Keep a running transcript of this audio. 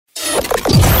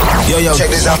Yo, check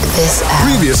this out.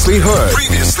 Previously heard.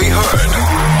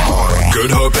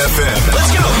 Good Hope FM.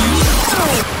 Let's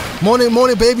go.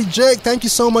 Morning, Baby Jake. Thank you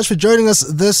so much for joining us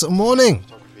this morning.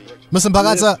 Mr.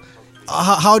 Mbangatha,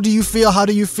 how do you feel?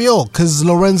 Because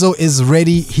Lorenzo is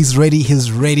ready. He's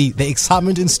ready. The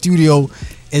excitement in studio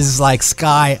is like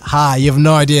sky high. You have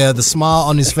no idea. The smile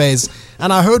on his face.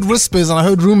 And I heard whispers and I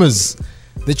heard rumors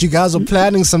that you guys are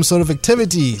planning some sort of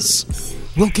activities.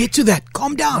 We'll get to that.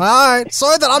 Calm down. All right.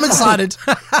 Sorry that I'm excited.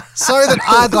 Sorry that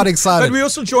I got excited. But we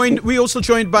also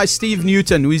joined by Steve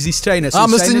Newton, who is his trainer. So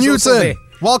Mr. Newton.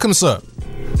 Welcome, sir.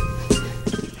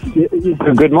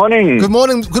 Good morning. Good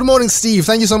morning, Steve.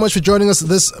 Thank you so much for joining us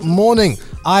this morning.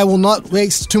 I will not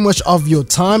waste too much of your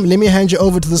time. Let me hand you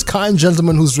over to this kind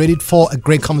gentleman who's ready for a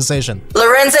great conversation.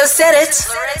 Lorenzo said it.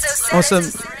 Awesome.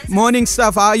 Morning,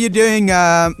 stuff. How are you doing,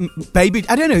 baby?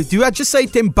 I don't know. Do I just say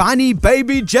Thembani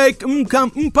Baby Jake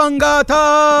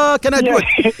Mbangatha? Can I do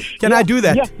it? Can I do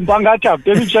that? Yeah, Mbangatha.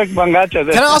 Baby Jake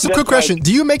Mbangatha. Can I ask a quick question?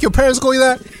 Do you make your parents call you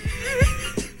that?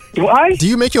 Do I? Do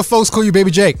you make your folks call you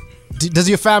Baby Jake? Does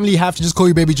your family have to just call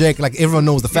you Baby Jake? Like everyone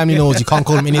knows, the family knows you can't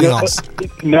call him anything else.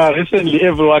 No, recently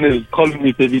everyone is calling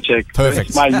me Baby Jake. Perfect.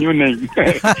 It's my new name.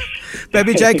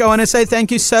 Baby Jake, I want to say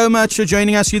thank you so much for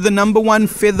joining us. You're the number one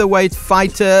featherweight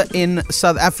fighter in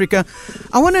South Africa.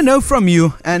 I want to know from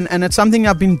you, and it's something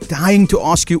I've been dying to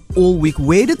ask you all week.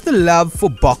 Where did the love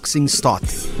for boxing start?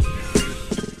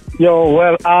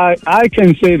 Well, I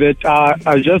can say that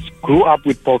I just grew up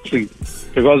with boxing.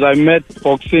 Because I met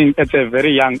boxing at a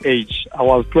very young age. I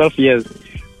was 12 years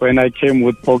when I came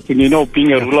with boxing. You know,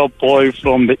 being a rural boy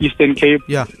from the Eastern Cape,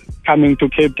 coming to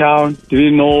Cape Town,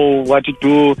 didn't know what to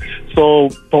do. So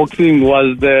boxing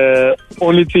was the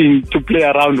only thing to play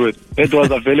around with. That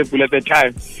was available at the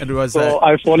time. So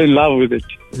I fall in love with it.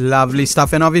 Lovely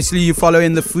stuff. And obviously you follow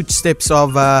in the footsteps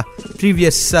of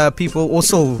previous people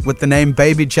also with the name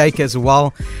Baby Jake as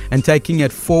well and taking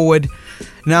it forward.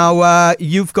 Now,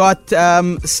 you've got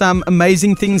some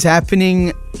amazing things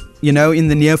happening, in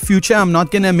the near future. I'm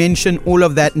not going to mention all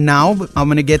of that now. I'm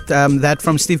going to get that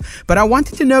from Steve. But I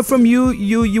wanted to know from you,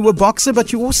 you were a boxer,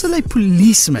 but you're also a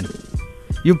policeman.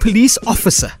 You're a police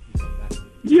officer.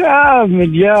 Yeah,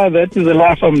 that is the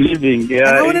life I'm living. Yeah,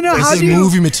 and I want to know this is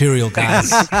movie material, guys.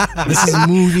 This is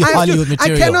movie Hollywood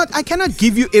material. I cannot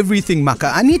give you everything,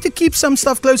 Maka. I need to keep some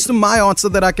stuff close to my heart so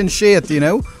that I can share it,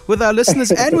 with our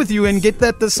listeners and with you and get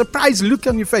the surprise look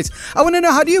on your face. I want to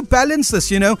know, how do you balance this?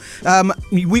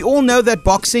 We all know that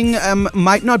boxing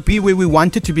might not be where we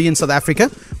want it to be in South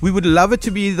Africa. We would love it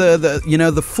to be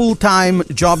the full-time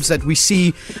jobs that we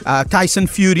see Tyson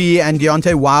Fury and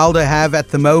Deontay Wilder have at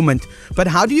the moment. But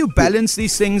how do you balance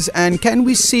these things, and can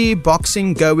we see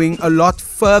boxing going a lot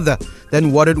further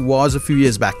than what it was a few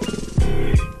years back?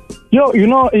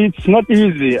 It's not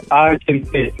easy, I can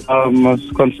say. I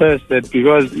must confess that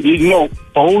because,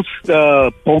 both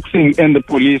the boxing and the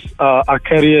police are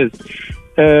careers.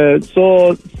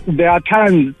 So there are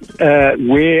times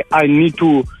where I need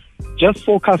to just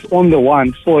focus on the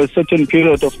one for a certain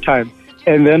period of time.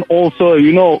 And then also,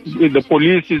 with the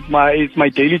police is my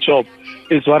daily job.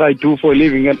 It's what I do for a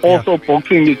living. And also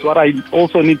boxing is what I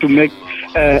also need to make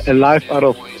a life out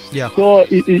of. Yeah. So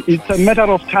it's a matter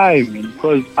of time,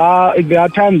 because there are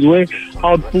times where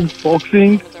I'll book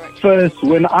boxing first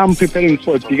when I'm preparing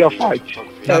for a bigger fight.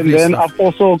 And then I've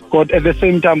also at the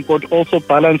same time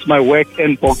balance my work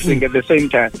and boxing at the same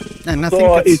time. And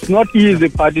so it's not easy,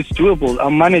 but it's doable.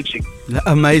 I'm managing.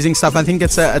 Amazing stuff. I think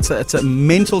it's a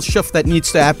mental shift that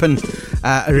needs to happen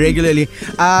regularly.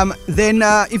 Then,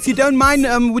 if you don't mind,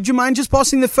 would you mind just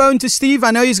passing the phone to Steve?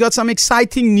 I know he's got some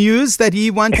exciting news that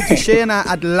he wanted to share, and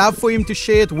I'd love for him to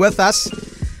share it with us.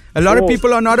 A lot of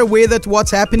people are not aware that what's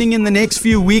happening in the next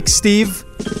few weeks, Steve.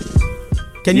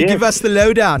 Can you give us the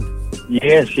lowdown?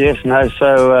 Yes. No,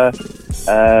 so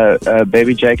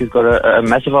Baby Jake has got a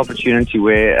massive opportunity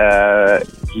where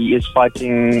he is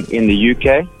fighting in the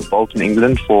UK, Bolton,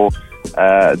 England, for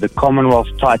the Commonwealth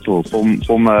title,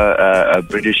 former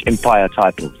British Empire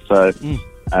title. So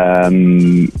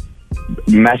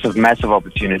massive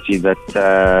opportunity that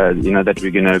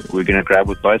that we're gonna grab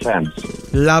with both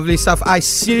hands. Lovely stuff. I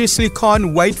seriously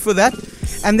can't wait for that.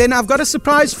 And then I've got a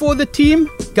surprise for the team,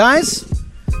 guys.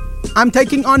 I'm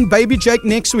taking on Baby Jake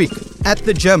next week at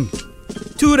the gym.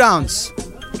 2 rounds.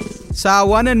 So I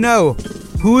want to know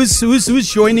who's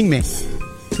joining me.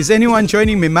 Is anyone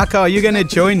joining me? Maka, are you going to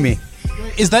join me?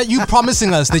 Is that you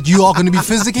promising us that you are going to be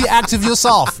physically active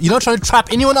yourself? You're not trying to trap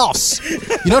anyone else.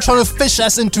 You're not trying to fish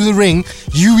us into the ring.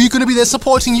 You're going to be there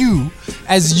supporting you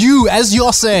as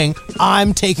you're saying,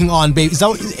 I'm taking on Baby.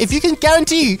 So if you can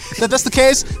guarantee that that's the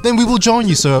case, then we will join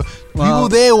you, sir. We will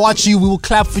there watch you. We will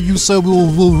clap for you, sir.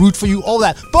 We'll root for you. All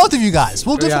that. Both of you guys.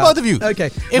 We'll do it for both of you. Okay.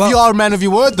 If you are a man of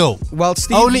your word, though. Well,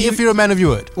 Steve, only if you're a man of your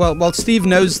word. Well, Steve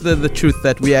knows the truth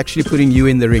that we're actually putting you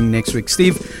in the ring next week.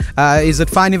 Steve, is it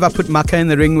fine if I put Maka in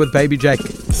the ring with Baby Jake?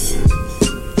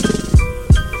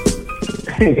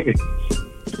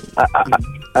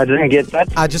 I didn't get that.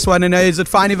 I just want to know, is it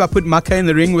fine if I put Maka in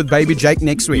the ring with Baby Jake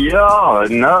next week? Yeah,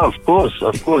 no, of course.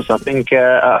 I think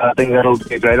that'll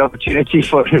be a great opportunity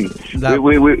for him.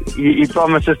 He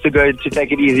promised us to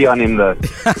take it easy on him, though.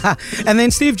 And then,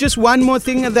 Steve, just one more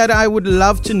thing that I would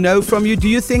love to know from you. Do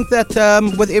you think that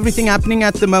with everything happening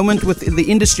at the moment, with the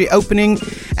industry opening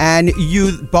and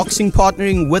you boxing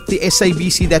partnering with the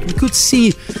SABC, that we could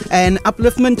see an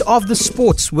upliftment of the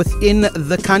sports within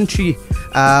the country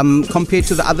compared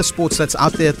to the other sports that's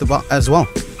out there as well?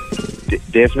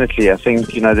 Definitely. I think,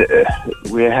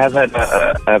 we have had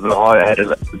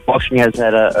boxing has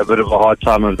had a bit of a hard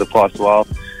time over the past while.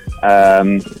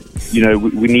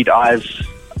 We need eyes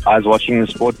watching the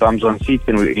sport, bums on seats,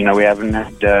 and we haven't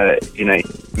had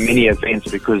many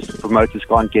events because promoters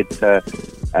can't get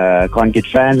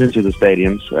fans into the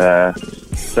stadiums.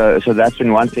 So that's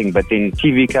been one thing. But then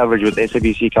TV coverage with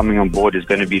SABC coming on board is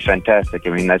going to be fantastic. I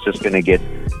mean, that's just going to get,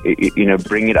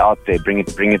 bring it out there, bring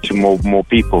it to more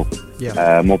people,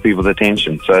 more people's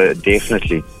attention. So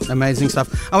definitely. Amazing stuff.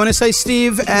 I want to say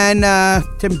Steve and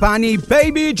Thembani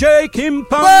Baby Jake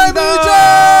Mbangatha. Baby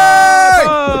Jake!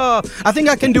 I think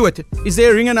I can do it. Is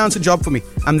there a ring announcer job for me?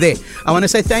 I'm there. I want to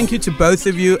say thank you to both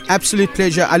of you. Absolute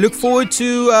pleasure. I look forward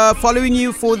to following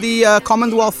you for the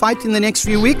Commonwealth fight in the next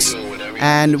few weeks.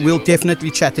 And we'll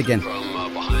definitely chat again.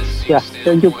 Yeah,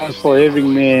 thank you guys for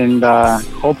having me, and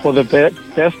hope for the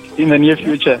best in the near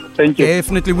future. Thank you.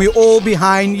 Definitely. We're all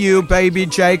behind you, Baby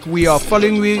Jake. We are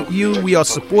following you. We are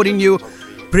supporting you.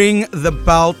 Bring the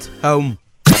belt home.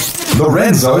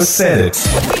 Lorenzo said it.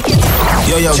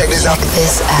 Yo, check this out.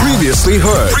 Previously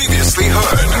heard.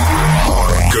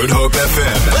 On Good Hope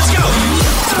FM. Let's go.